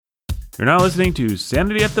You're now listening to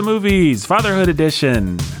Sanity at the Movies, Fatherhood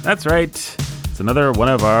Edition. That's right. It's another one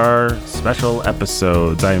of our special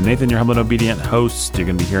episodes. I am Nathan, your humble and obedient host. You're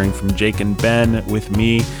going to be hearing from Jake and Ben with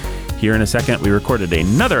me here in a second. We recorded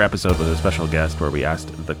another episode with a special guest where we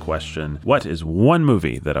asked the question, what is one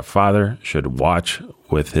movie that a father should watch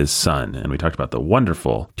with his son? And we talked about the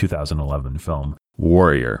wonderful 2011 film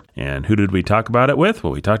Warrior. And who did we talk about it with?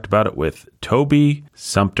 Well, we talked about it with Toby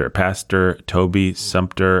Sumpter, Pastor Toby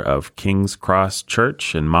Sumpter of King's Cross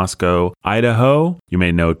Church in Moscow, Idaho. You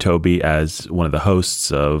may know Toby as one of the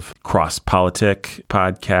hosts of Cross Politic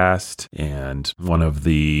podcast and one of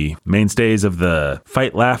the mainstays of the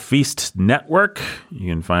Fight, Laugh, Feast network.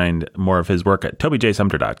 You can find more of his work at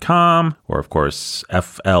tobyjsumpter.com or, of course,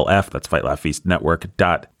 FLF, that's Fight, Laugh, Feast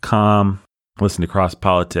network.com. Listen to Cross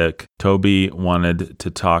Politic. Toby wanted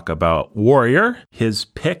to talk about Warrior, his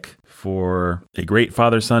pick for a great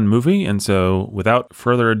father-son movie. And so without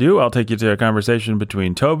further ado, I'll take you to a conversation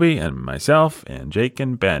between Toby and myself and Jake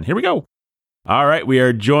and Ben. Here we go. All right. We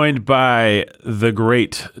are joined by the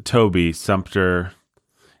great Toby Sumpter.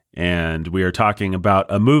 And we are talking about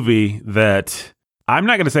a movie that I'm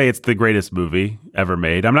not going to say it's the greatest movie ever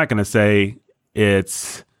made. I'm not going to say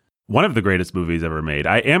it's one of the greatest movies ever made.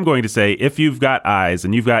 I am going to say if you've got eyes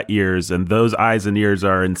and you've got ears and those eyes and ears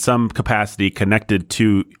are in some capacity connected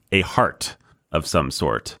to a heart of some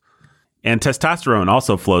sort, and testosterone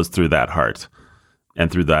also flows through that heart and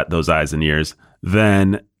through those eyes and ears,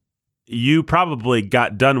 then you probably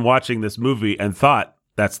got done watching this movie and thought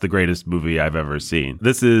that's the greatest movie I've ever seen.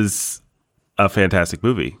 This is a fantastic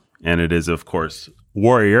movie. And it is, of course,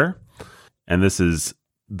 Warrior. And this is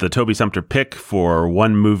the Toby Sumpter pick for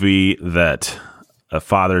one movie that a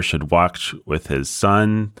father should watch with his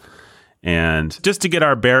son. And just to get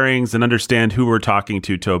our bearings and understand who we're talking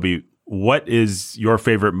to, Toby, what is your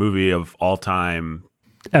favorite movie of all time?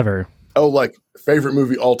 Ever. Oh, like favorite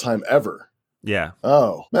movie all time ever? Yeah.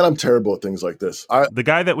 Oh, man, I'm terrible at things like this. The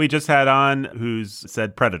guy that we just had on who's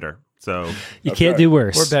said Predator. So you can't do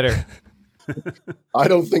worse. Or better. I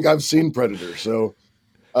don't think I've seen Predator. So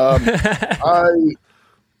I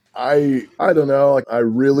don't know. Like, I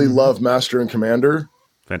really love Master and Commander.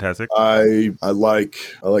 Fantastic. I like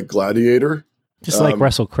Gladiator. Just like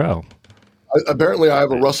Russell Crowe. Apparently, I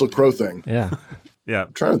have a Russell Crowe thing. Yeah. Yeah.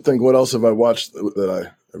 I'm trying to think what else have I watched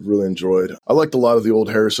that I've really enjoyed. I liked a lot of the old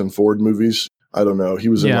Harrison Ford movies. I don't know. He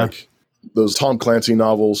was in like those Tom Clancy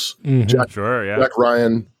novels, Jack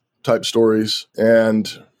Ryan type stories. And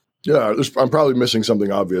yeah, I'm probably missing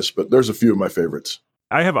something obvious, but there's a few of my favorites.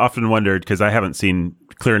 I have often wondered, because I haven't seen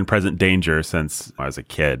Clear and Present Danger since I was a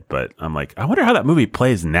kid, but I'm like, I wonder how that movie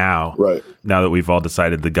plays now. Right. Now that we've all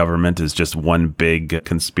decided the government is just one big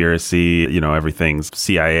conspiracy, everything's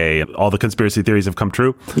CIA, all the conspiracy theories have come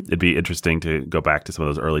true. It'd be interesting to go back to some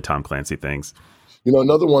of those early Tom Clancy things.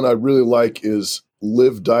 Another one I really like is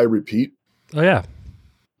Live, Die, Repeat. Oh, yeah.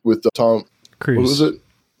 With Tom Cruise. What was it?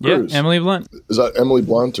 Cruise. Yeah, Emily Blunt. Is that Emily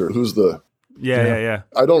Blunt or who's the... Yeah.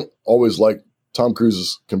 I don't always like Tom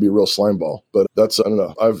Cruise can be a real slimeball, but I don't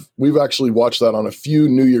know. We've actually watched that on a few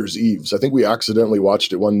New Year's Eves. I think we accidentally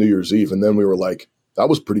watched it one New Year's Eve, and then we were like, that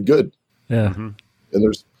was pretty good. Yeah. Mm-hmm.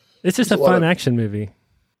 And it's just a fun action movie.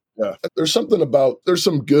 Yeah. There's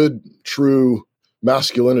some good, true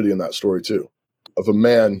masculinity in that story too, of a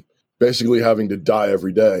man basically having to die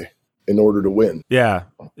every day in order to win. Yeah.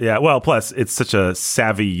 Well, plus it's such a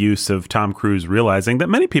savvy use of Tom Cruise realizing that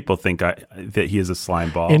many people think that he is a slime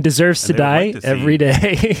ball and deserves to die every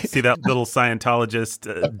day. See that little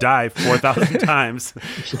Scientologist die 4,000 times.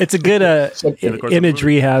 It's a good image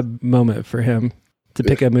rehab moment for him to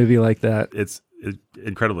pick a movie like that. It's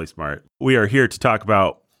incredibly smart. We are here to talk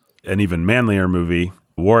about an even manlier movie,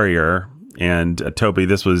 Warrior. And Toby,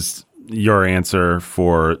 this was your answer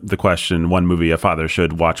for the question, one movie a father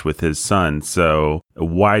should watch with his son. So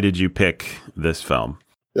why did you pick this film?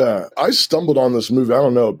 Yeah, I stumbled on this movie, I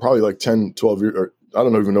don't know, probably like 10, 12 years, or I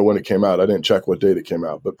don't even know when it came out. I didn't check what date it came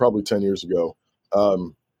out, but probably 10 years ago.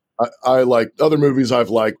 I like other movies I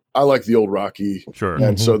like the old Rocky. Sure.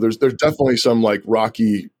 And so there's definitely some like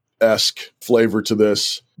Rocky-esque flavor to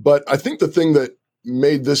this. But I think the thing that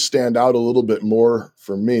made this stand out a little bit more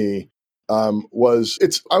for me was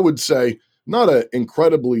I would say, not an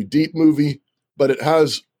incredibly deep movie, but it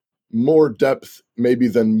has more depth maybe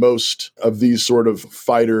than most of these sort of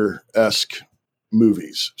fighter-esque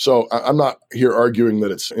movies. So I'm not here arguing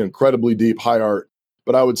that it's incredibly deep, high art,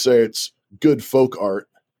 but I would say it's good folk art.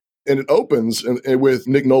 And it opens with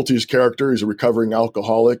Nick Nolte's character. He's a recovering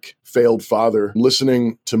alcoholic, failed father,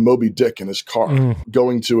 listening to Moby Dick in his car,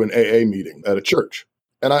 going to an AA meeting at a church.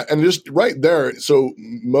 And just right there, so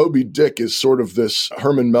Moby Dick is sort of this,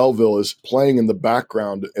 Herman Melville is playing in the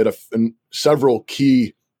background in several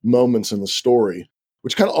key moments in the story,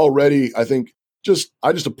 which kind of already, I think,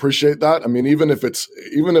 I just appreciate that. I mean, even if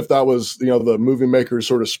that was, the movie maker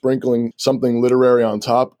sort of sprinkling something literary on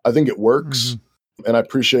top, I think it works. Mm-hmm. And I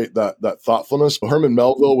appreciate that thoughtfulness. Herman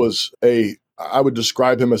Melville was I would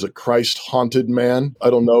describe him as a Christ-haunted man.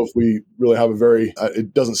 I don't know if we really have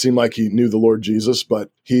it doesn't seem like he knew the Lord Jesus,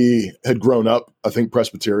 but he had grown up, I think,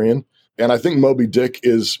 Presbyterian. And I think Moby Dick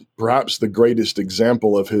is perhaps the greatest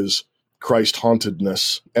example of his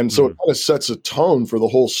Christ-hauntedness. And so it kind of sets a tone for the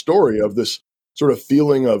whole story of this sort of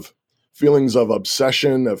feelings of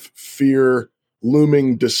obsession, of fear,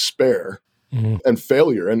 looming despair. Mm-hmm. And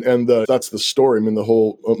failure. And that's the story. I mean, the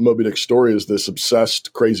whole Moby Dick story is this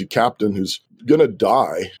obsessed, crazy captain who's going to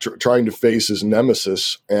die trying to face his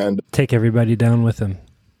nemesis and take everybody down with him.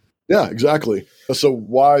 Yeah, exactly. So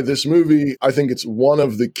why this movie? I think it's one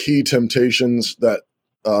of the key temptations that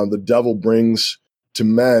the devil brings to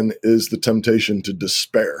men is the temptation to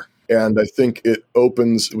despair. And I think it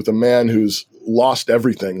opens with a man who's lost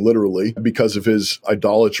everything, literally, because of his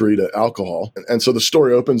idolatry to alcohol. And so the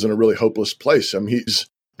story opens in a really hopeless place. I mean, he's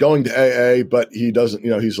going to AA, but he doesn't,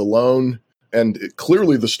 he's alone. And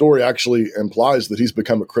clearly the story actually implies that he's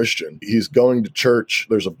become a Christian. He's going to church.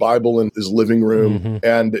 There's a Bible in his living room. Mm-hmm.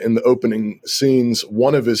 And in the opening scenes,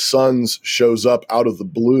 one of his sons shows up out of the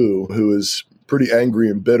blue, who is pretty angry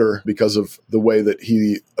and bitter because of the way that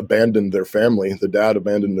he abandoned their family. The dad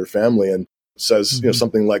abandoned their family and says,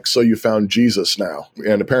 something like, "So you found Jesus now."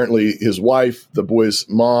 And apparently his wife, the boy's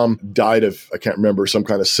mom, died of, I can't remember, some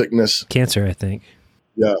kind of sickness. Cancer, I think.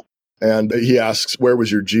 Yeah. And he asks, "Where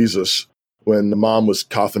was your Jesus?" when the mom was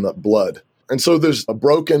coughing up blood. And so there's a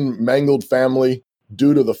broken, mangled family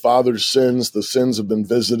due to the father's sins. The sins have been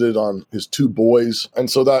visited on his two boys. And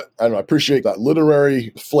so that, I appreciate that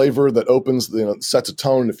literary flavor that opens, sets a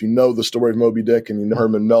tone. If you know the story of Moby Dick and you know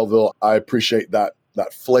Herman Melville, I appreciate that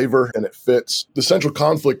flavor, and it fits. The central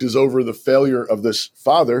conflict is over the failure of this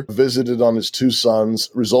father visited on his two sons,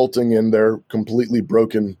 resulting in their completely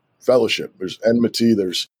broken fellowship. There's enmity,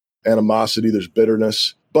 there's animosity, there's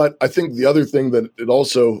bitterness. But I think the other thing that it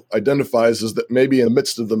also identifies is that maybe in the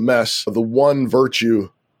midst of the mess, the one virtue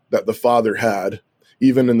that the father had,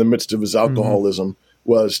 even in the midst of his alcoholism,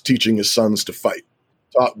 was teaching his sons to fight.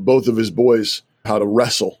 Taught both of his boys how to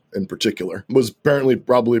wrestle in particular. Was apparently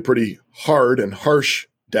probably a pretty hard and harsh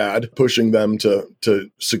dad, pushing them to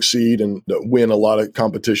succeed and win a lot of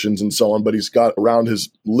competitions and so on. But he's got around his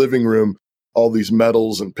living room all these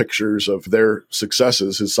medals and pictures of their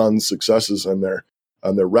successes, his son's successes and their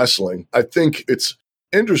wrestling. I think it's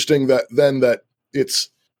interesting that it's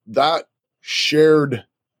that shared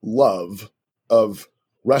love of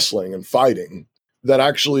wrestling and fighting that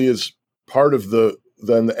actually is part of the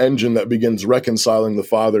engine that begins reconciling the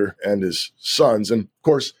father and his sons. And of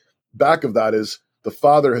course, back of that is the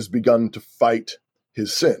father has begun to fight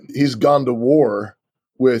his sin. He's gone to war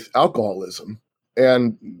with alcoholism,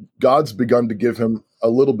 and God's begun to give him a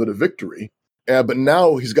little bit of victory. But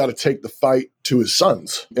now he's got to take the fight to his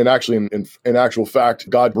sons. And actually, in actual fact,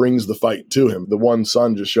 God brings the fight to him. The one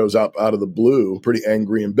son just shows up out of the blue, pretty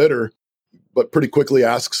angry and bitter, but pretty quickly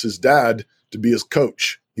asks his dad to be his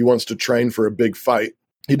coach. He wants to train for a big fight.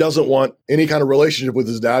 He doesn't want any kind of relationship with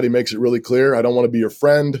his dad. He makes it really clear, "I don't want to be your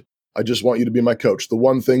friend. I just want you to be my coach. The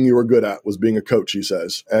one thing you were good at was being a coach," he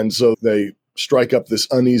says. And so they strike up this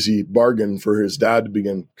uneasy bargain for his dad to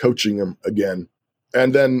begin coaching him again.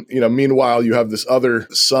 And then, meanwhile, you have this other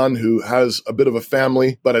son who has a bit of a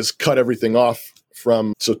family, but has cut everything off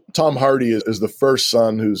from. So Tom Hardy is the first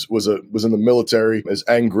son who was in the military, is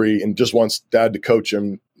angry and just wants dad to coach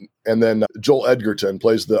him. And then Joel Edgerton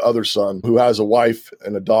plays the other son who has a wife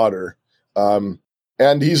and a daughter.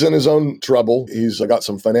 And he's in his own trouble. He's got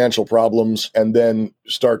some financial problems and then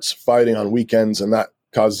starts fighting on weekends, and that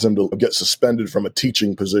causes him to get suspended from a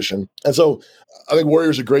teaching position. And so I think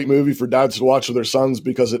Warrior's a great movie for dads to watch with their sons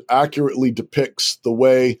because it accurately depicts the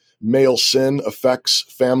way male sin affects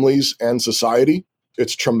families and society.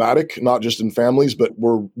 It's traumatic, not just in families, but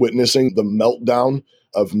we're witnessing the meltdown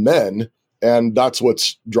of men. And that's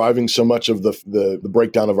what's driving so much of the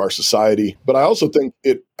breakdown of our society. But I also think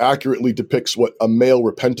it accurately depicts what a male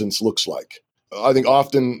repentance looks like. I think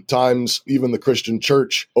oftentimes even the Christian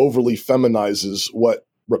church overly feminizes what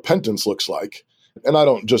repentance looks like. And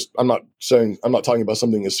I'm not talking about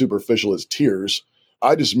something as superficial as tears.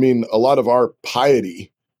 I just mean a lot of our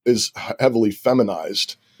piety is heavily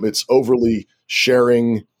feminized. It's overly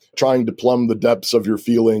sharing, trying to plumb the depths of your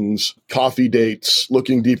feelings, coffee dates,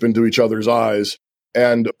 looking deep into each other's eyes.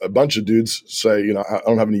 And a bunch of dudes say, I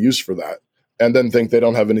don't have any use for that. And then think they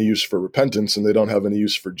don't have any use for repentance and they don't have any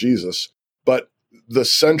use for Jesus. But the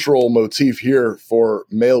central motif here for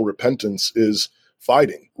male repentance is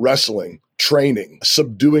fighting, wrestling, training,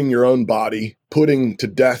 subduing your own body, putting to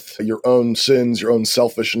death your own sins, your own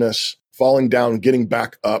selfishness, falling down, getting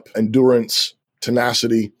back up, endurance,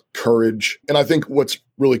 tenacity, courage. And I think what's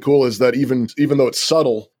really cool is that even though it's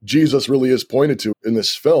subtle, Jesus really is pointed to in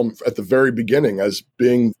this film at the very beginning as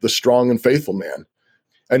being the strong and faithful man.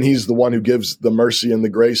 And he's the one who gives the mercy and the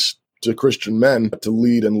grace to Christian men to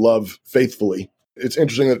lead and love faithfully. It's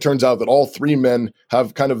interesting that it turns out that all three men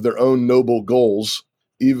have kind of their own noble goals,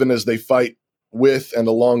 even as they fight with and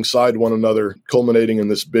alongside one another, culminating in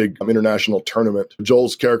this big international tournament.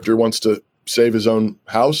 Joel's character wants to save his own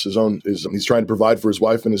house. He's trying to provide for his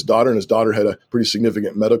wife and his daughter had a pretty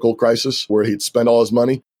significant medical crisis where he'd spent all his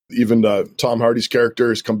money. Even Tom Hardy's character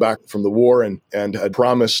has come back from the war and had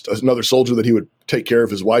promised another soldier that he would take care of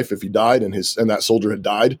his wife if he died, and that soldier had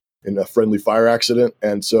died in a friendly fire accident.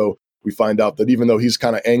 And so we find out that even though he's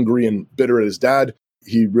kind of angry and bitter at his dad,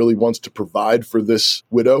 he really wants to provide for this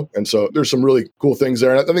widow. And so there's some really cool things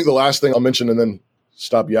there. And I think the last thing I'll mention and then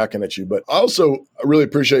stop yakking at you, but I also really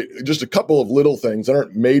appreciate just a couple of little things that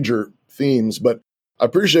aren't major themes, but I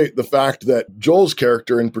appreciate the fact that Joel's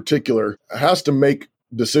character in particular has to make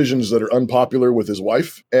decisions that are unpopular with his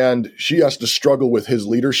wife, and she has to struggle with his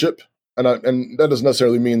leadership. And that doesn't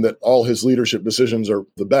necessarily mean that all his leadership decisions are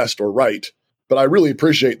the best or right, but I really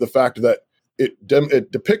appreciate the fact that it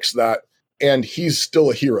depicts that, and he's still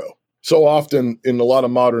a hero. So often in a lot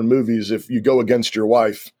of modern movies, if you go against your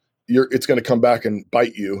wife, it's going to come back and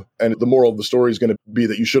bite you. And the moral of the story is going to be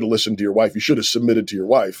that you should have listened to your wife. You should have submitted to your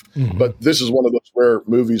wife. Mm-hmm. But this is one of those rare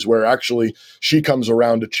movies where actually she comes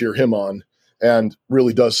around to cheer him on and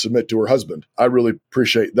really does submit to her husband. I really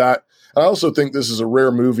appreciate that. I also think this is a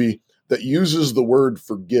rare movie that uses the word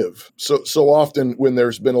forgive. So often when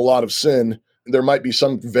there's been a lot of sin, there might be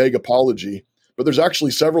some vague apology, but there's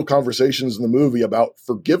actually several conversations in the movie about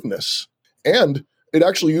forgiveness. And it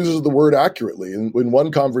actually uses the word accurately. In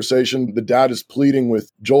one conversation, the dad is pleading with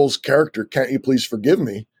Joel's character, "Can't you please forgive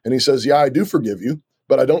me?" And he says, "Yeah, I do forgive you,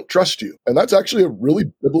 but I don't trust you." And that's actually a really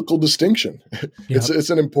biblical distinction. Yep. It's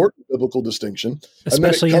an important biblical distinction.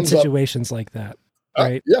 Especially in situations like that,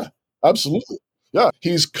 right? Yeah, absolutely. Yeah,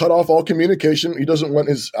 he's cut off all communication. He doesn't want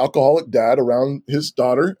his alcoholic dad around his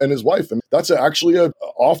daughter and his wife. And that's actually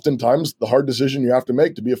oftentimes the hard decision you have to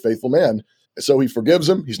make to be a faithful man. So he forgives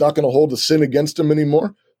him. He's not going to hold the sin against him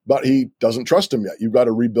anymore, but he doesn't trust him yet. You've got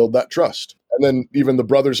to rebuild that trust. And then even the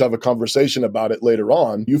brothers have a conversation about it later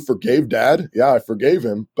on. "You forgave Dad?" "Yeah, I forgave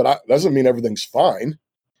him, but that doesn't mean everything's fine."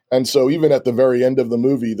 And so even at the very end of the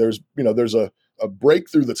movie, there's a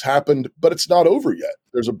breakthrough that's happened, but it's not over yet.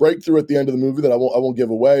 There's a breakthrough at the end of the movie that I won't give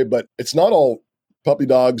away, but it's not all puppy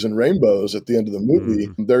dogs and rainbows at the end of the movie.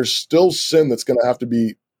 Mm-hmm. There's still sin that's going to have to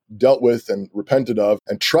be dealt with and repented of,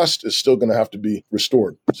 and trust is still going to have to be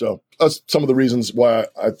restored. So that's some of the reasons why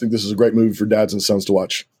I think this is a great movie for dads and sons to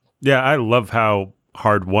watch. Yeah, I love how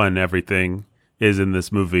hard won everything is in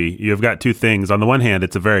this movie. You've got two things. On the one hand,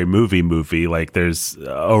 it's a very movie. Like there's,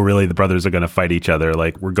 oh, really? The brothers are going to fight each other.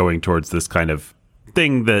 Like we're going towards this kind of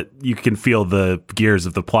thing that you can feel the gears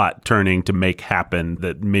of the plot turning to make happen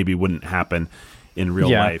that maybe wouldn't happen in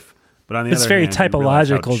real life. But on the it's other very hand,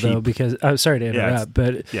 typological, though, because I'm sorry to interrupt,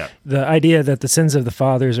 but the idea that the sins of the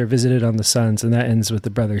fathers are visited on the sons, and that ends with the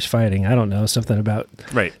brothers fighting. I don't know, something about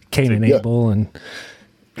Cain and Abel, and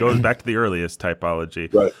goes back to the earliest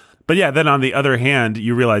typology. Right. But yeah, then on the other hand,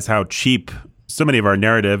 you realize how cheap so many of our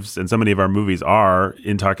narratives and so many of our movies are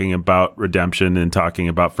in talking about redemption and talking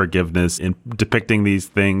about forgiveness and depicting these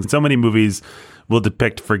things. So many movies will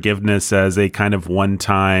depict forgiveness as a kind of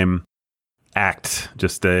one-time act,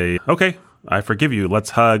 just okay, I forgive you, let's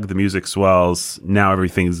hug, the music swells, now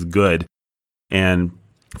everything's good. And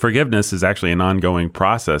forgiveness is actually an ongoing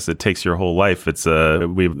process. It takes your whole life.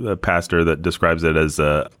 We have a pastor that describes it as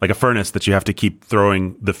like a furnace that you have to keep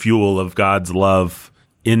throwing the fuel of God's love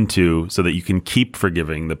into so that you can keep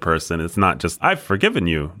forgiving the person. It's not just, I've forgiven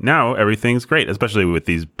you, now everything's great, especially with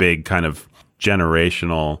these big kind of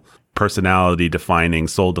generational personality defining,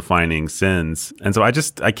 soul defining sins. And so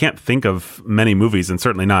I can't think of many movies, and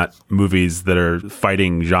certainly not movies that are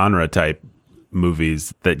fighting genre type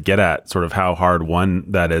movies, that get at sort of how hard won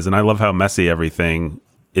that is. And I love how messy everything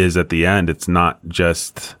is at the end. It's not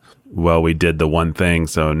just, well, we did the one thing,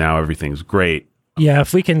 so now everything's great. Yeah,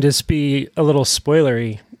 if we can just be a little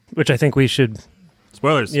spoilery, which I think we should.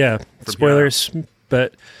 Spoilers. Yeah, spoilers. Here.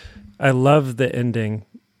 But I love the ending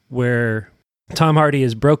where Tom Hardy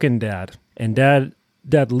is broken dad, and dad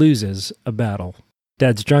loses a battle,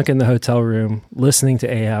 Dad's drunk in the hotel room, listening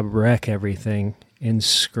to Ahab wreck everything and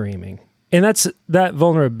screaming. And that's that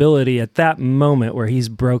vulnerability at that moment where he's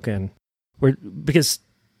broken, because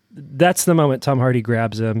that's the moment Tom Hardy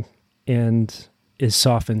grabs him and is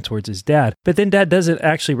softened towards his dad. But then Dad doesn't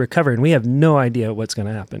actually recover, and we have no idea what's going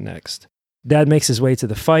to happen next. Dad makes his way to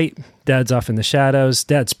the fight. Dad's off in the shadows.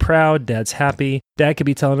 Dad's proud. Dad's happy. Dad could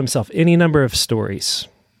be telling himself any number of stories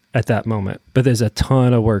at that moment. But there's a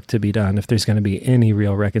ton of work to be done if there's going to be any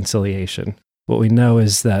real reconciliation. What we know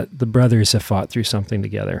is that the brothers have fought through something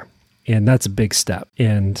together. And that's a big step.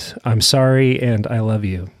 And I'm sorry and I love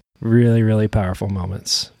you. Really, really powerful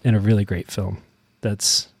moments in a really great film.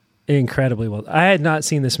 That's incredibly well. I had not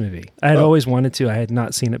seen this movie. I had always wanted to. I had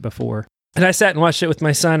not seen it before. And I sat and watched it with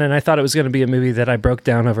my son, and I thought it was going to be a movie that I broke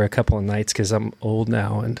down over a couple of nights because I'm old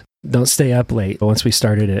now and don't stay up late. But once we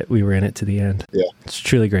started it, we were in it to the end. Yeah. It's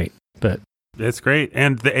truly great. But it's great.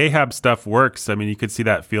 And the Ahab stuff works. I mean, you could see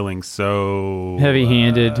that feeling so...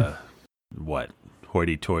 heavy-handed.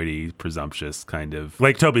 Hoity-toity, presumptuous kind of.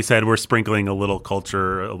 Like Toby said, we're sprinkling a little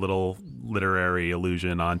culture, a little literary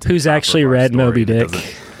allusion onto... Who's actually read Moby Dick?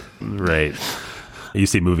 Right. You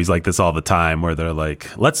see movies like this all the time where they're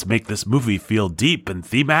like, let's make this movie feel deep and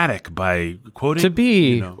thematic by quoting... To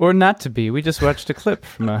be, or not to be. We just watched a clip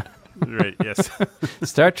from a... Right, yes.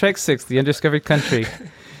 Star Trek VI, The Undiscovered Country.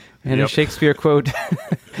 And a Shakespeare quote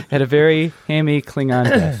had a very hammy Klingon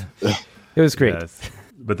death. It was great. Yes.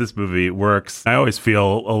 But this movie works. I always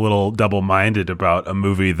feel a little double-minded about a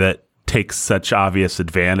movie that takes such obvious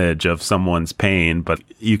advantage of someone's pain, but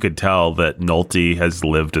you could tell that Nolte has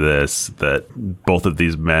lived this, that both of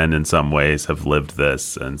these men in some ways have lived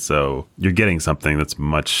this, and so you're getting something that's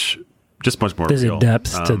much more There's real. A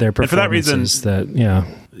depth to their performances. And for that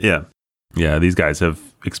reason, yeah, these guys have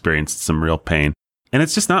experienced some real pain. And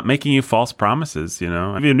it's just not making you false promises, you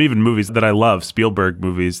know? I mean, even movies that I love, Spielberg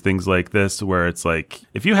movies, things like this, where it's like,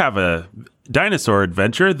 if you have a dinosaur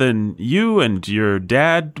adventure, then you and your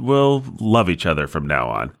dad will love each other from now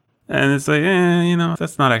on. And it's like,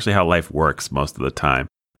 that's not actually how life works most of the time,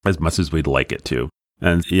 as much as we'd like it to.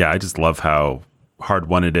 And yeah, I just love how hard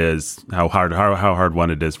won it is, how hard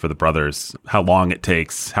won it is for the brothers, how long it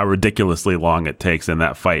takes, how ridiculously long it takes in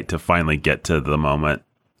that fight to finally get to the moment.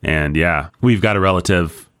 And yeah, we've got a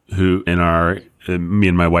relative who in me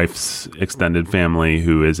and my wife's extended family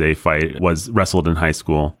who was wrestled in high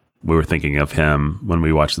school. We were thinking of him when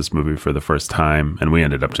we watched this movie for the first time, and we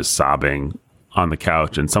ended up just sobbing on the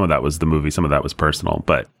couch. And some of that was the movie, some of that was personal,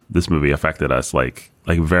 but this movie affected us like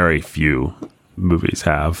very few movies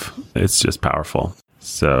have. It's just powerful.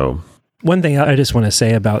 So one thing I just want to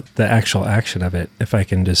say about the actual action of it, if I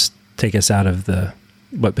can just take us out of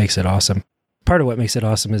what makes it awesome. Part of what makes it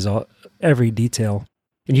awesome is every detail.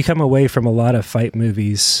 And you come away from a lot of fight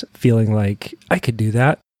movies feeling like, I could do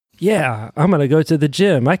that. Yeah, I'm going to go to the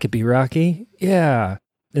gym. I could be Rocky. Yeah.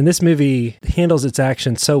 And this movie handles its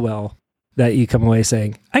action so well that you come away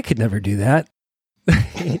saying, I could never do that.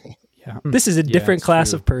 Yeah. This is a different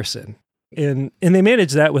class of person. And they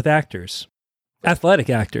manage that with actors. Athletic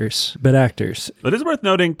actors, but actors. It is worth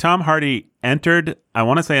noting, Tom Hardy entered, I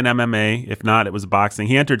want to say an MMA, if not, it was boxing.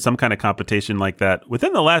 He entered some kind of competition like that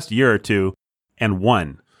within the last year or two and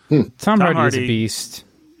won. Tom Hardy is a beast.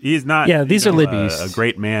 He's not these are a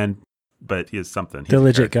great man, but he is something. They're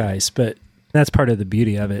legit guys, but that's part of the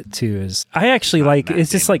beauty of it, too, is I actually like, it's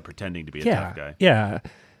just like... pretending to be a tough guy. Yeah,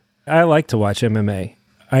 I like to watch MMA.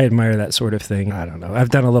 I admire that sort of thing. I don't know. I've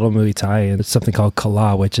done a little Muay Thai, and it's something called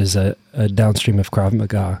Kala, which is a downstream of Krav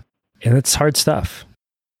Maga. And it's hard stuff.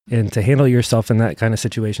 And to handle yourself in that kind of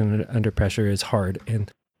situation under pressure is hard. And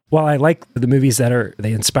while I like the movies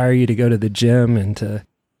they inspire you to go to the gym and to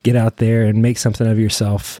get out there and make something of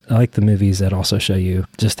yourself, I like the movies that also show you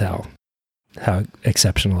just how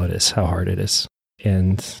exceptional it is, how hard it is.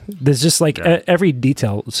 And there's just every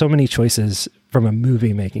detail, so many choices from a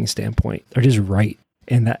movie making standpoint are just right.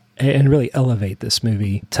 And really elevate this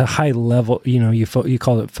movie to high level. You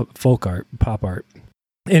call it folk art, pop art,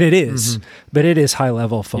 and it is, but it is high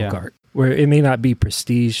level folk art where it may not be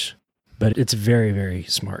prestige, but it's very, very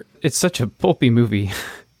smart. It's such a pulpy movie.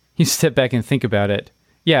 You step back and think about it.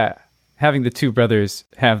 Yeah, having the two brothers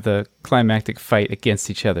have the climactic fight against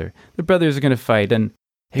each other. The brothers are going to fight, and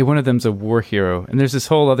hey, one of them's a war hero, and there's this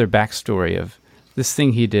whole other backstory of this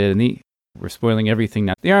thing he did, and we're spoiling everything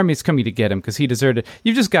now. The army's coming to get him because he deserted.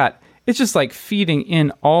 It's just like feeding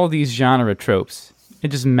in all these genre tropes and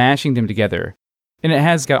just mashing them together. And it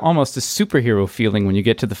has got almost a superhero feeling when you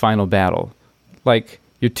get to the final battle. Like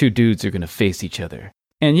your two dudes are going to face each other.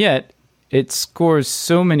 And yet, it scores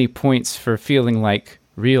so many points for feeling like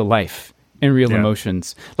real life. and real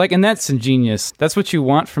emotions. Like, and that's ingenious. That's what you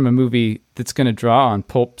want from a movie that's going to draw on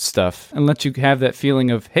pulp stuff and let you have that feeling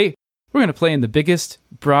of, hey, we're going to play in the biggest,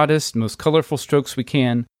 broadest, most colorful strokes we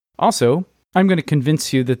can. Also, I'm going to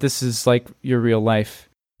convince you that this is like your real life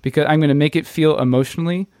because I'm going to make it feel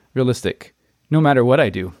emotionally realistic, no matter what I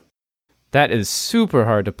do. That is super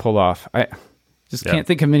hard to pull off. I just can't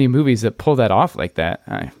think of many movies that pull that off like that.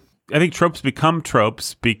 I think tropes become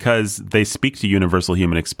tropes because they speak to universal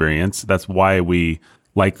human experience. That's why we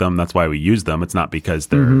like them. That's why we use them. It's not because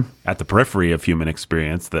they're at the periphery of human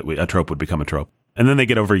experience that a trope would become a trope. And then they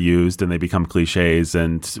get overused and they become cliches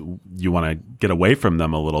and you want to get away from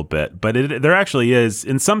them a little bit. But there actually is,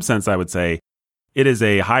 in some sense, I would say, it is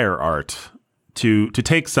a higher art to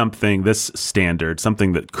take something this standard,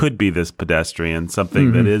 something that could be this pedestrian,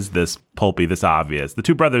 something that is this pulpy, this obvious. The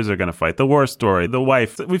two brothers are going to fight, the war story, the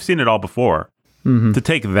wife. We've seen it all before. To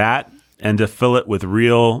take that and to fill it with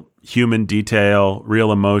real human detail,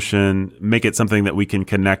 real emotion, make it something that we can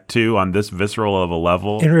connect to on this visceral of a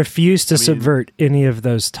level. And refuse to subvert any of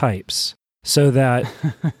those types. So that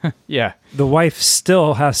the wife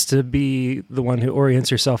still has to be the one who orients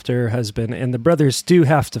herself to her husband, and the brothers do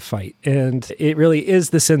have to fight. And it really is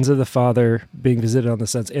the sins of the father being visited on the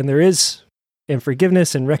sons. And there is, and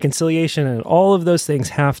forgiveness and reconciliation and all of those things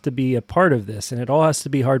have to be a part of this. And it all has to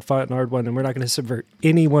be hard fought and hard won. And we're not going to subvert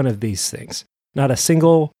any one of these things. Not a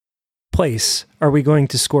single place are we going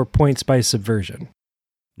to score points by subversion.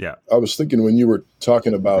 Yeah. I was thinking when you were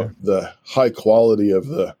talking about the high quality of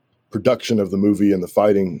the production of the movie and the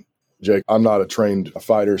fighting, Jake, I'm not a trained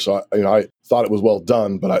fighter, so I thought it was well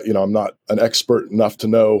done, but I'm not an expert enough to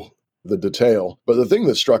know the detail. But the thing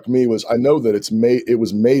that struck me was I know that it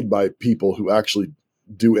was made by people who actually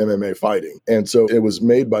do MMA fighting, and so it was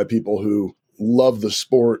made by people who love the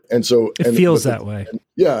sport, and so it feels that way.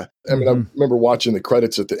 Yeah, I mean, I remember watching the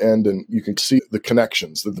credits at the end, and you can see the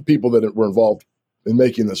connections that the people that were involved in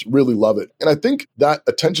making this really love it. And I think that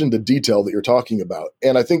attention to detail that you're talking about,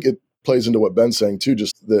 and I think it plays into what Ben's saying too,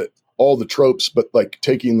 just that all the tropes, but like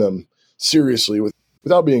taking them seriously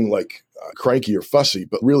without being like cranky or fussy,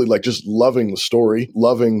 but really like just loving the story,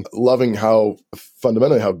 loving how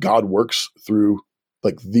fundamentally how God works through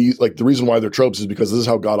the reason why they're tropes is because this is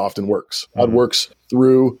how God often works. God works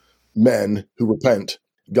through men who repent.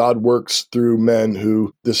 God works through men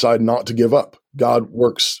who decide not to give up. God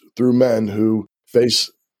works through men who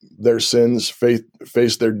face their sins,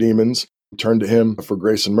 face their demons, turn to him for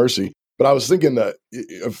grace and mercy. But I was thinking that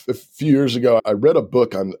a few years ago, I read a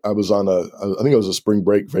book I think it was a spring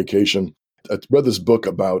break vacation. I read this book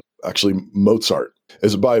about actually Mozart.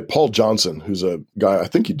 It's by Paul Johnson, who's a guy, I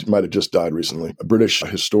think he might have just died recently, a British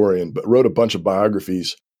historian, but wrote a bunch of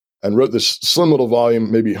biographies and wrote this slim little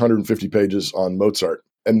volume, maybe 150 pages on Mozart.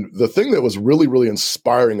 And the thing that was really, really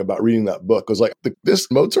inspiring about reading that book was like,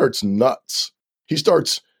 this Mozart's nuts. He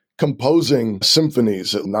starts composing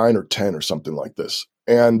symphonies at 9 or 10 or something like this.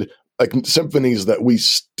 And like symphonies that we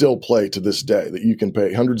still play to this day, that you can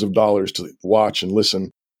pay hundreds of dollars to watch and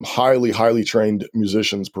listen. Highly, highly trained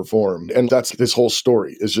musicians perform. And that's this whole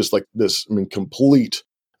story is just like this,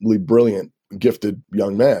 completely brilliant, gifted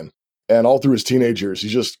young man. And all through his teenage years,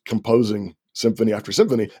 he's just composing symphony after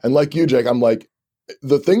symphony. And like you, Jake, I'm like,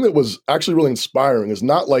 the thing that was actually really inspiring is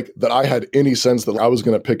not like that I had any sense that I was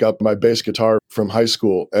going to pick up my bass guitar from high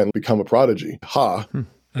school and become a prodigy.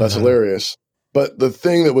 That's hilarious. But the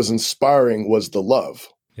thing that was inspiring was the love.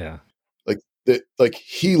 Yeah. It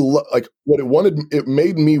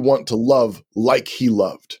made me want to love like he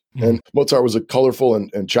loved. And Mozart was a colorful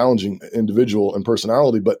and challenging individual and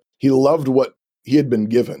personality, but he loved what he had been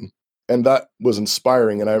given. And that was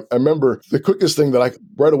inspiring. And I remember the quickest thing that I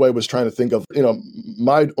right away was trying to think of,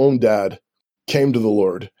 my own dad came to the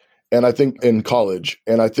Lord, and I think in college.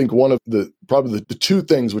 And I think one of probably the two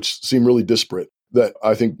things which seem really disparate that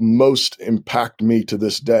I think most impact me to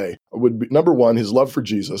this day would be, number one, his love for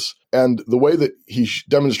Jesus. And the way that he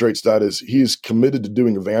demonstrates that is he's committed to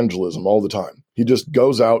doing evangelism all the time. He just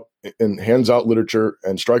goes out and hands out literature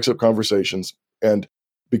and strikes up conversations. And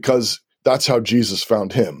because that's how Jesus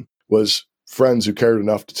found him, was friends who cared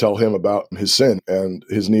enough to tell him about his sin and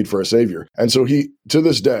his need for a savior. And so he, to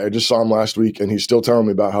this day, I just saw him last week, and he's still telling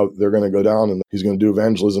me about how they're going to go down and he's going to do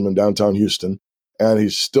evangelism in downtown Houston. And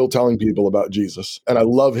he's still telling people about Jesus. And I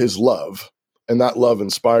love his love. And that love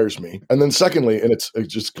inspires me. And then secondly, and it's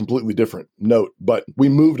just completely different note, but we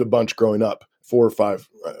moved a bunch growing up, 4 or 5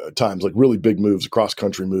 times, like really big moves,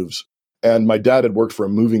 cross-country moves. And my dad had worked for a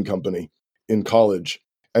moving company in college.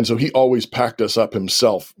 And so he always packed us up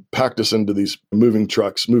himself, packed us into these moving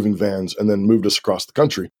trucks, moving vans, and then moved us across the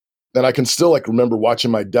country. And I can still remember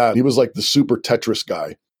watching my dad. He was like the super Tetris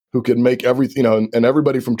guy. who could make everything, and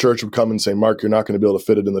everybody from church would come and say, Mark, you're not going to be able to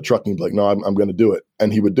fit it in the truck. And he'd be like, no, I'm going to do it.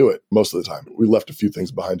 And he would do it most of the time. We left a few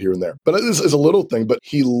things behind here and there. But this is a little thing, but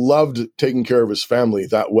he loved taking care of his family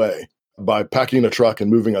that way by packing a truck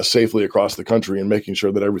and moving us safely across the country and making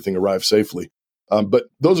sure that everything arrived safely. But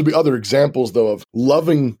those would be other examples, though, of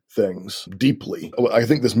loving things deeply. I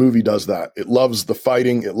think this movie does that. It loves the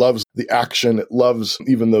fighting. It loves the action. It loves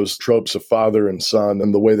even those tropes of father and son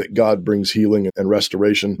and the way that God brings healing and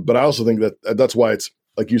restoration. But I also think that that's why it's,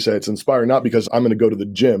 like you say, it's inspiring, not because I'm going to go to the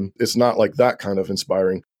gym. It's not like that kind of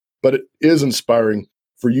inspiring, but it is inspiring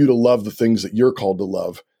for you to love the things that you're called to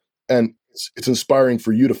love. And it's inspiring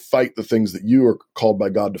for you to fight the things that you are called by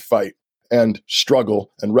God to fight and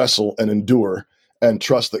struggle and wrestle and endure and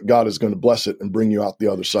trust that God is going to bless it and bring you out the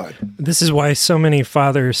other side. This is why so many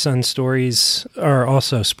father-son stories are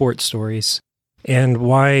also sports stories, and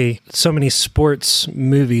why so many sports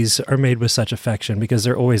movies are made with such affection, because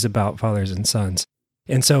they're always about fathers and sons.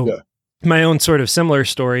 And so my own sort of similar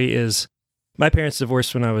story is my parents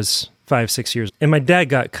divorced when I was 5-6 years, and my dad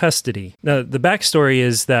got custody. Now, the backstory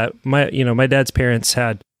is that my dad's parents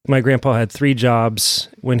my grandpa had 3 jobs.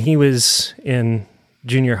 When he was in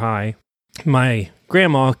junior high, my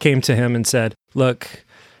grandma came to him and said, look,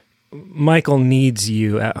 Michael needs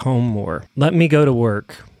you at home more. Let me go to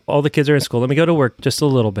work. All the kids are in school. Let me go to work just a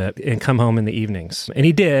little bit and come home in the evenings. And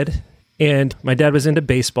he did. And my dad was into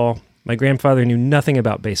baseball. My grandfather knew nothing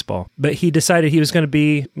about baseball, but he decided he was going to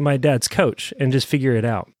be my dad's coach and just figure it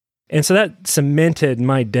out. And so that cemented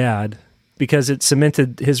my dad, because it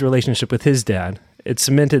cemented his relationship with his dad. It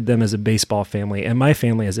cemented them as a baseball family and my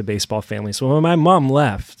family as a baseball family. So when my mom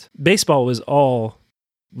left, baseball was all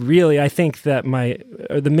really, I think that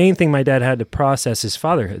the main thing my dad had to process his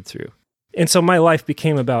fatherhood through. And so my life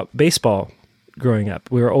became about baseball growing up.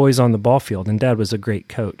 We were always on the ball field, and Dad was a great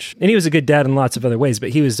coach. And he was a good dad in lots of other ways,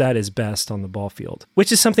 but he was at his best on the ball field,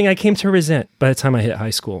 which is something I came to resent by the time I hit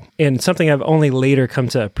high school, and something I've only later come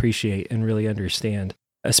to appreciate and really understand,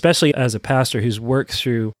 especially as a pastor who's worked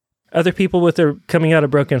through other people with their coming out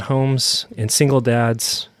of broken homes and single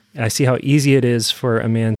dads. I see how easy it is for a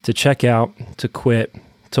man to check out, to quit,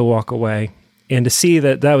 to walk away, and to see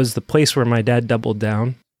that that was the place where my dad doubled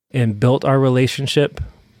down and built our relationship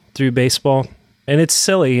through baseball. And it's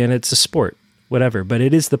silly and it's a sport, whatever, but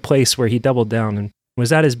it is the place where he doubled down and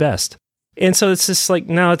was at his best. And so it's just like,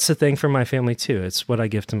 now it's a thing for my family too. It's what I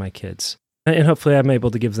give to my kids. And hopefully I'm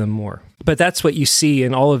able to give them more. But that's what you see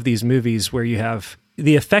in all of these movies, where you have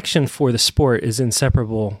the affection for the sport is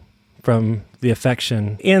inseparable from the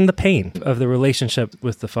affection and the pain of the relationship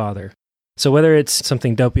with the father. So whether it's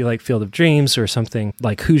something dopey like Field of Dreams or something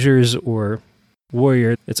like Hoosiers or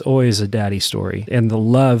Warrior, it's always a daddy story. And the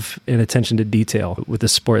love and attention to detail with the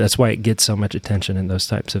sport, that's why it gets so much attention in those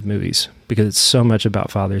types of movies, because it's so much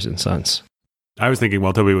about fathers and sons. I was thinking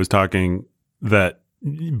while Toby was talking that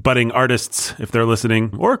budding artists, if they're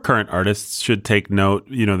listening, or current artists, should take note.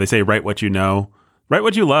 They say, write what you know, write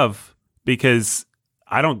what you love, because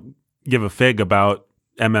I don't give a fig about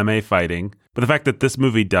MMA fighting. But the fact that this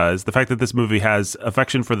movie does, the fact that this movie has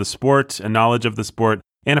affection for the sport and knowledge of the sport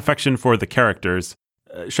and affection for the characters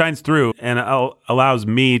shines through and allows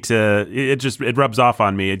me to, it rubs off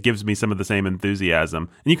on me. It gives me some of the same enthusiasm.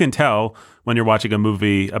 And you can tell when you're watching a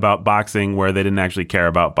movie about boxing where they didn't actually care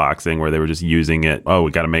about boxing, where they were just using it. Oh,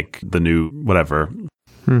 we got to make the new whatever.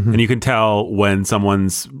 Mm-hmm. And you can tell when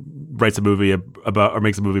someone's writes a movie about or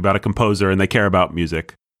makes a movie about a composer and they care about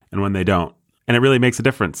music, and when they don't. And it really makes a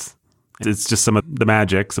difference. It's just some of the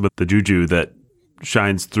magic, some of the juju that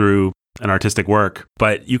shines through an artistic work.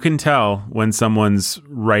 But you can tell when someone's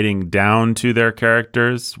writing down to their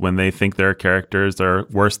characters, when they think their characters are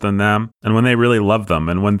worse than them, and when they really love them.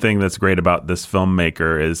 And one thing that's great about this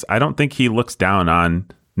filmmaker is I don't think he looks down on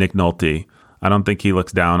Nick Nolte. I don't think he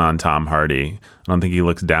looks down on Tom Hardy. I don't think he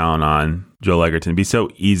looks down on Joel Egerton. It'd be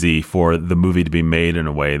so easy for the movie to be made in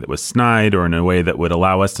a way that was snide, or in a way that would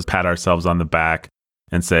allow us to pat ourselves on the back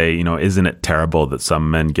and say, isn't it terrible that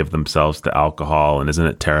some men give themselves to alcohol? And isn't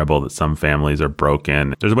it terrible that some families are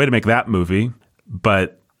broken? There's a way to make that movie,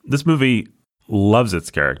 but this movie loves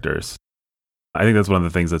its characters. I think that's one of the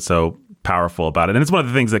things that's so powerful about it. And it's one of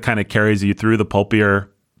the things that kind of carries you through the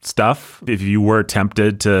pulpier stuff. If you were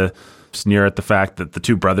tempted to sneer at the fact that the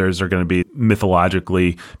two brothers are going to be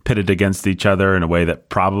mythologically pitted against each other in a way that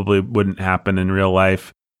probably wouldn't happen in real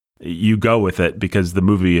life, you go with it because the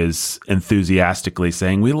movie is enthusiastically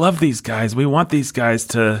saying, we love these guys. We want these guys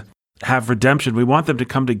to have redemption. We want them to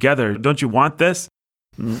come together. Don't you want this?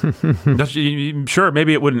 Don't you, sure,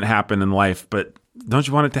 maybe it wouldn't happen in life, but don't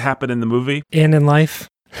you want it to happen in the movie? And in life?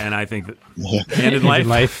 And I think that, and in life. In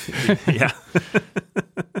life. Yeah.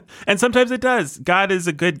 And sometimes it does. God is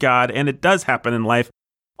a good God, and it does happen in life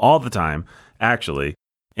all the time, actually.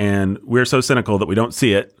 And we're so cynical that we don't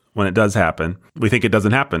see it when it does happen. We think it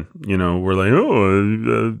doesn't happen. We're like,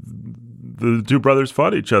 the two brothers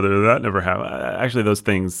fought each other. That never happened. Actually, those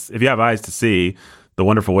things, if you have eyes to see the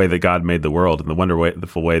wonderful way that God made the world and the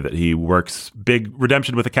wonderful way that he works big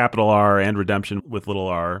redemption with a capital R and redemption with little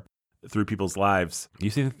r through people's lives, you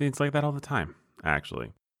see things like that all the time,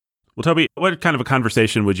 actually. Well, Toby, what kind of a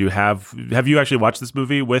conversation would you have? Have you actually watched this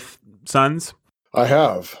movie with sons? I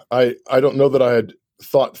have. I don't know that I had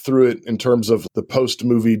thought through it in terms of the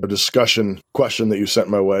post-movie discussion question that you sent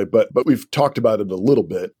my way, but we've talked about it a little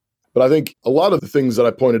bit. But I think a lot of the things that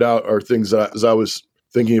I pointed out are things that as I was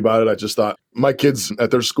thinking about it, I just thought, my kids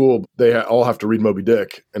at their school, they all have to read Moby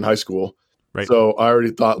Dick in high school. Right. So I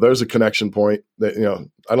already thought there's a connection point that,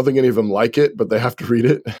 I don't think any of them like it, but they have to read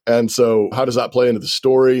it. And so how does that play into the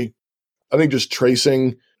story? I think just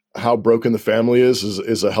tracing how broken the family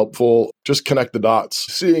is a helpful, just connect the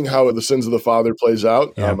dots. Seeing how the sins of the father plays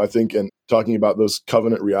out, I think, and talking about those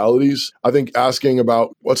covenant realities. I think asking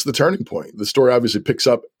about what's the turning point. The story obviously picks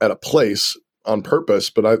up at a place on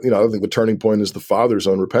purpose, but I think the turning point is the father's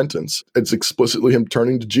own repentance. It's explicitly him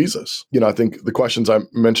turning to Jesus. I think the questions I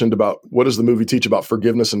mentioned about what does the movie teach about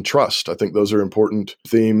forgiveness and trust, I think those are important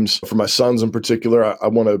themes. For my sons in particular, I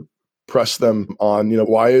want to press them on,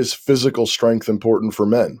 why is physical strength important for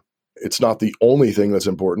men? It's not the only thing that's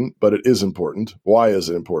important, but it is important. Why is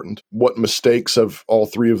it important? What mistakes have all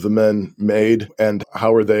three of the men made, and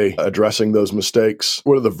how are they addressing those mistakes?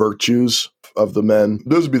 What are the virtues of the men?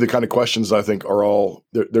 Those would be the kind of questions I think are all,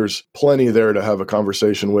 there's plenty there to have a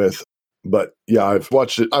conversation with. But yeah, I've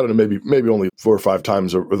watched it, I don't know, maybe only 4 or 5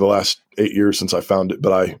 times over the last 8 years since I found it,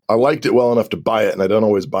 but I liked it well enough to buy it, and I don't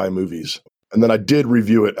always buy movies. And then I did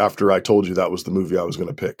review it after I told you that was the movie I was going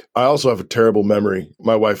to pick. I also have a terrible memory.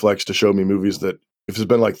 My wife likes to show me movies that if it's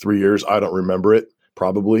been like 3 years, I don't remember it,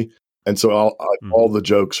 probably. And so all the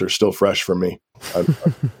jokes are still fresh for me.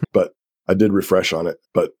 But I did refresh on it.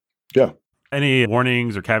 But yeah. Any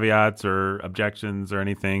warnings or caveats or objections or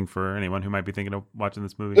anything for anyone who might be thinking of watching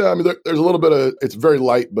this movie? Yeah, I mean, there's a little bit of, it's very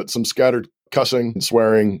light, but some scattered cussing and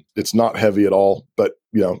swearing. It's not heavy at all. But,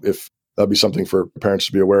 if that'd be something for parents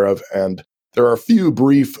to be aware of. And there are a few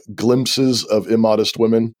brief glimpses of immodest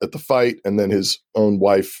women at the fight, and then his own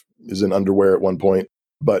wife is in underwear at one point,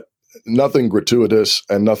 but nothing gratuitous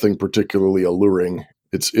and nothing particularly alluring.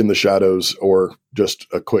 It's in the shadows or just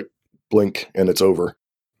a quick blink and it's over.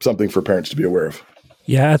 Something for parents to be aware of.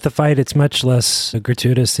 Yeah, at the fight, it's much less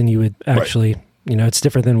gratuitous than you would actually, it's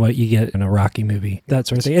different than what you get in a Rocky movie, that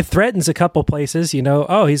sort of thing. It threatens a couple places, he's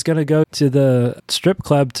going to go to the strip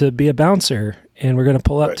club to be a bouncer and we're going to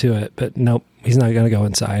pull up to it. But nope, he's not going to go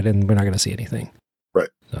inside and we're not going to see anything. Right.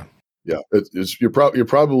 So. Yeah, you're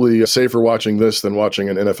probably safer watching this than watching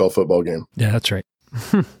an NFL football game. Yeah, that's right.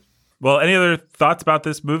 Well, any other thoughts about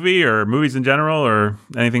this movie or movies in general or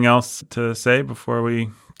anything else to say before we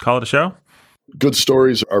call it a show? Good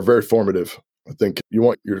stories are very formative. I think you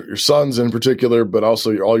want your sons in particular, but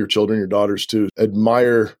also all your children, your daughters too,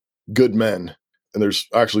 admire good men. And there's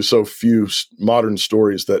actually so few modern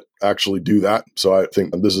stories that actually do that. So I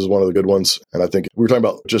think this is one of the good ones. And I think we were talking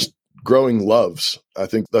about just growing loves. I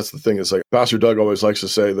think that's the thing. It's like Pastor Doug always likes to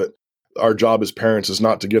say that our job as parents is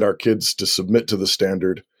not to get our kids to submit to the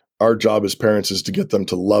standard. Our job as parents is to get them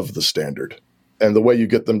to love the standard. And the way you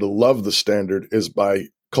get them to love the standard is by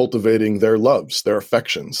cultivating their loves, their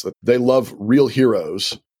affections. That they love real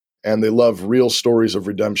heroes and they love real stories of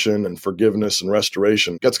redemption and forgiveness and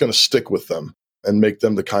restoration. That's going to stick with them and make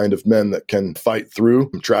them the kind of men that can fight through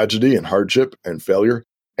tragedy and hardship and failure,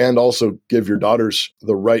 and also give your daughters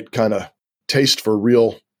the right kind of taste for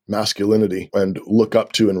real masculinity and look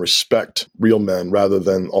up to and respect real men rather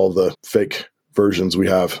than all the fake versions we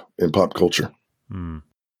have in pop culture.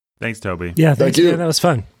 Thanks, Toby. Yeah, thank you. Man, that was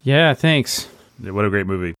fun. Yeah, thanks. What a great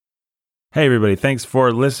movie. Hey, everybody. Thanks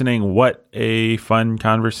for listening. What a fun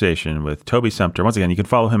conversation with Toby Sumpter. Once again, you can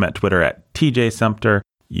follow him at Twitter at TJ Sumpter.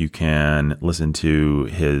 You can listen to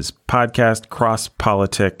his podcast, Cross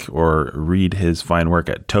Politic, or read his fine work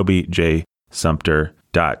at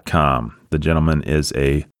tobyjsumpter.com. The gentleman is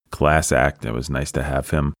a class act. It was nice to have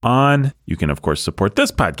him on. You can, of course, support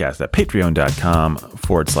this podcast at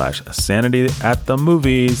patreon.com/sanity at the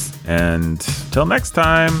movies. And till next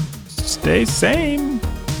time, stay sane.